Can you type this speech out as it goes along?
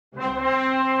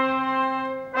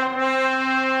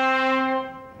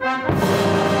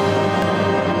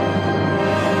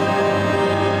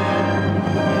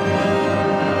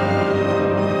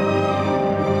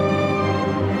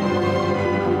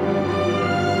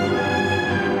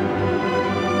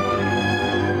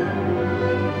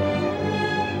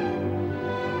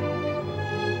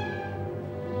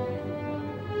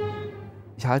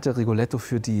halte Rigoletto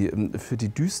für die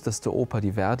düsterste Oper,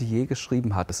 die Verdi je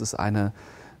geschrieben hat. Es ist eine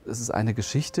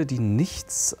Geschichte, die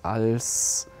nichts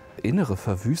als innere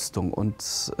Verwüstung und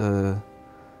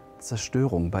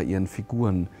Zerstörung bei ihren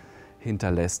Figuren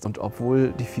hinterlässt. Und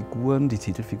obwohl die Figuren, die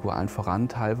Titelfigur allen voran,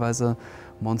 teilweise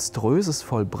Monströses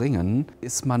vollbringen,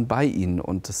 ist man bei ihnen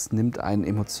und es nimmt einen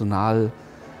emotional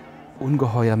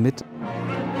ungeheuer mit.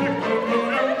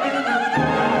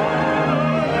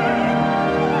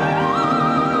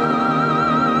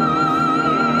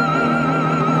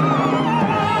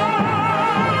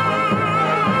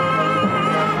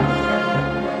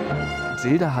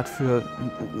 Gilda hat für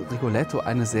Rigoletto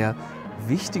eine sehr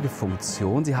wichtige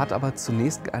Funktion. Sie hat aber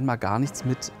zunächst einmal gar nichts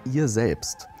mit ihr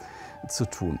selbst zu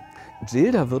tun.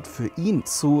 Gilda wird für ihn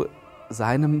zu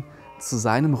seinem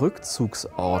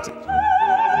Rückzugsort.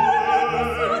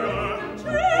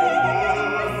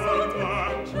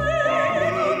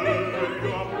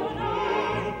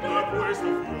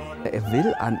 Er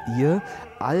will an ihr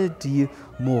all die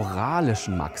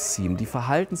moralischen Maximen, die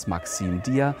Verhaltensmaximen,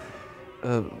 die er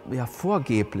ja,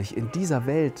 vorgeblich in dieser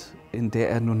Welt, in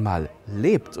der er nun mal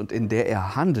lebt und in der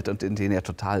er handelt und in der er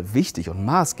total wichtig und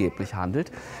maßgeblich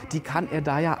handelt, die kann er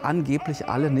da ja angeblich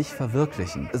alle nicht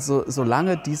verwirklichen.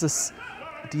 Solange dieses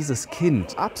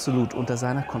Kind absolut unter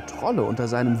seiner Kontrolle, unter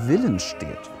seinem Willen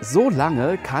steht,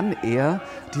 solange kann er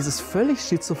dieses völlig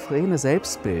schizophrene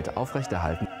Selbstbild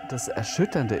aufrechterhalten. Das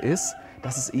Erschütternde ist,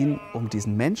 dass es ihm um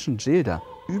diesen Menschen Gilda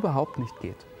überhaupt nicht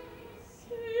geht.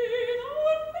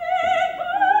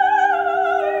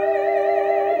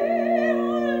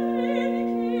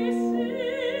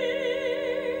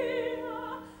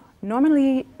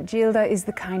 Normally, Gilda is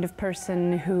the kind of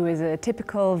person who is a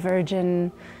typical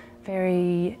virgin,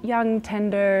 very young,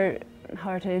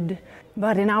 tender-hearted.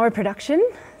 But in our production,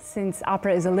 since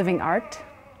opera is a living art,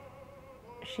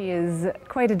 she is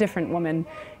quite a different woman.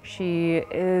 She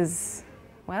is,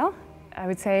 well, I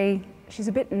would say she's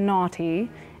a bit naughty,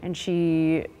 and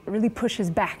she really pushes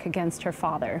back against her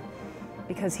father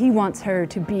because he wants her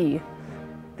to be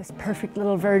this perfect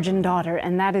little virgin daughter,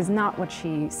 and that is not what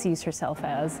she sees herself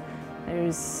as.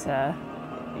 There's,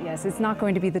 yes, it's not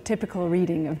going to be the typical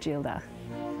reading of Gilda.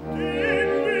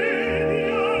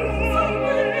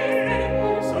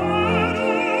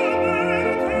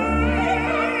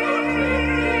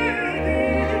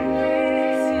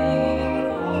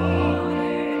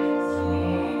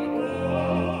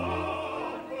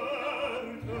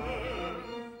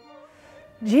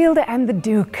 Gilda and the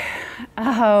Duke.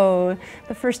 Oh,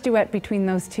 the first duet between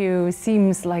those two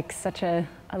seems like such a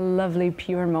lovely,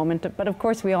 pure moment. But of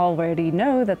course, we already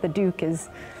know that the Duke is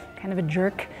kind of a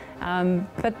jerk.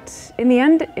 But in the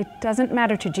end, it doesn't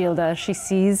matter to Gilda. She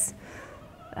sees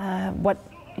what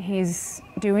he's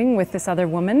doing with this other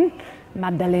woman,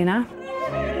 Maddalena.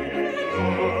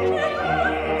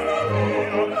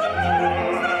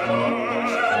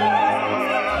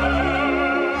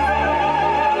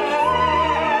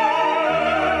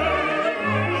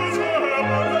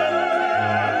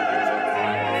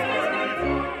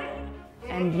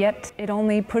 Yet it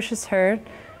only pushes her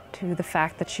to the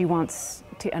fact that she wants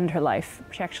to end her life.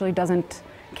 She actually doesn't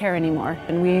care anymore.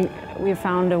 And we have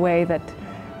found a way that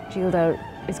Gilda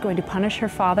is going to punish her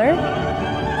father.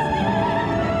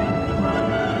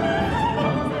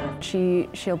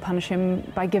 She'll punish him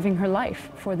by giving her life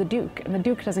for the Duke. And the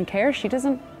Duke doesn't care. She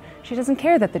doesn't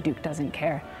care that the Duke doesn't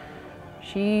care.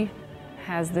 She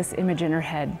has this image in her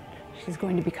head. She's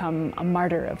going to become a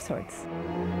martyr of sorts.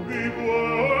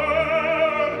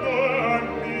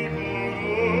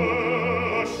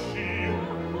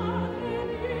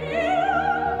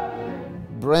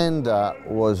 Brenda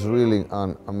was really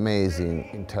an amazing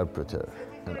interpreter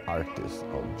and artist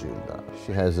of Gilda.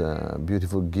 She has a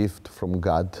beautiful gift from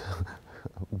God,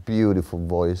 a beautiful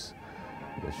voice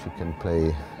that she can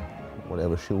play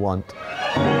whatever she wants.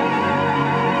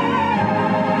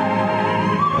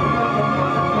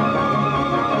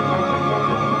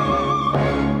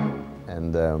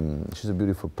 And she's a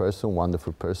beautiful person,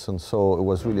 wonderful person, so it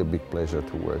was really a big pleasure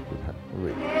to work with her,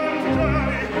 really.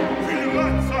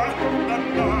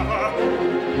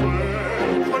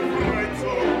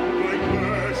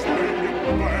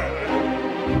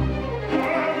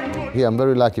 Yeah, I'm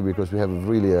very lucky because we have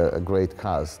really a great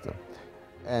cast.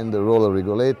 And the role of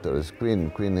Rigoletto is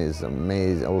Queen is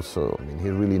amazing also. I mean, he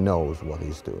really knows what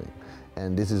he's doing.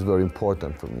 And this is very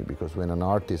important for me because when an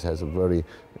artist has a very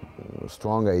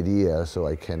strong idea, so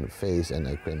I can face and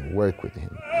I can work with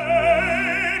him.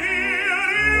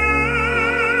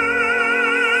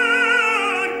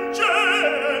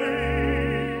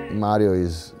 Mario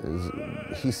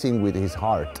he sings with his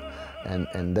heart.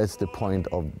 And that's the point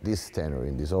of this tenor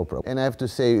in this opera. And I have to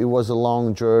say, it was a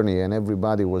long journey, and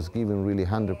everybody was giving really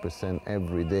 100%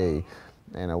 every day.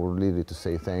 And I would really to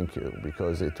say thank you,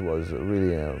 because it was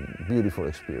really a beautiful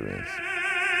experience.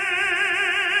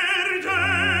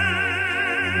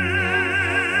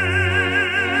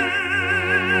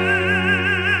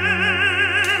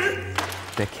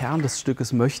 Der Kern des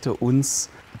Stückes möchte uns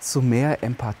zu mehr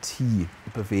Empathie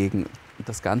bewegen.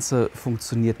 Das Ganze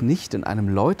funktioniert nicht in einem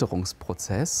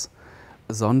Läuterungsprozess,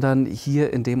 sondern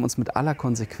hier, indem uns mit aller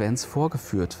Konsequenz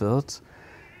vorgeführt wird,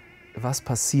 was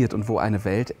passiert und wo eine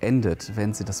Welt endet,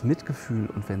 wenn sie das Mitgefühl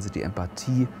und wenn sie die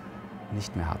Empathie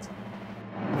nicht mehr hat.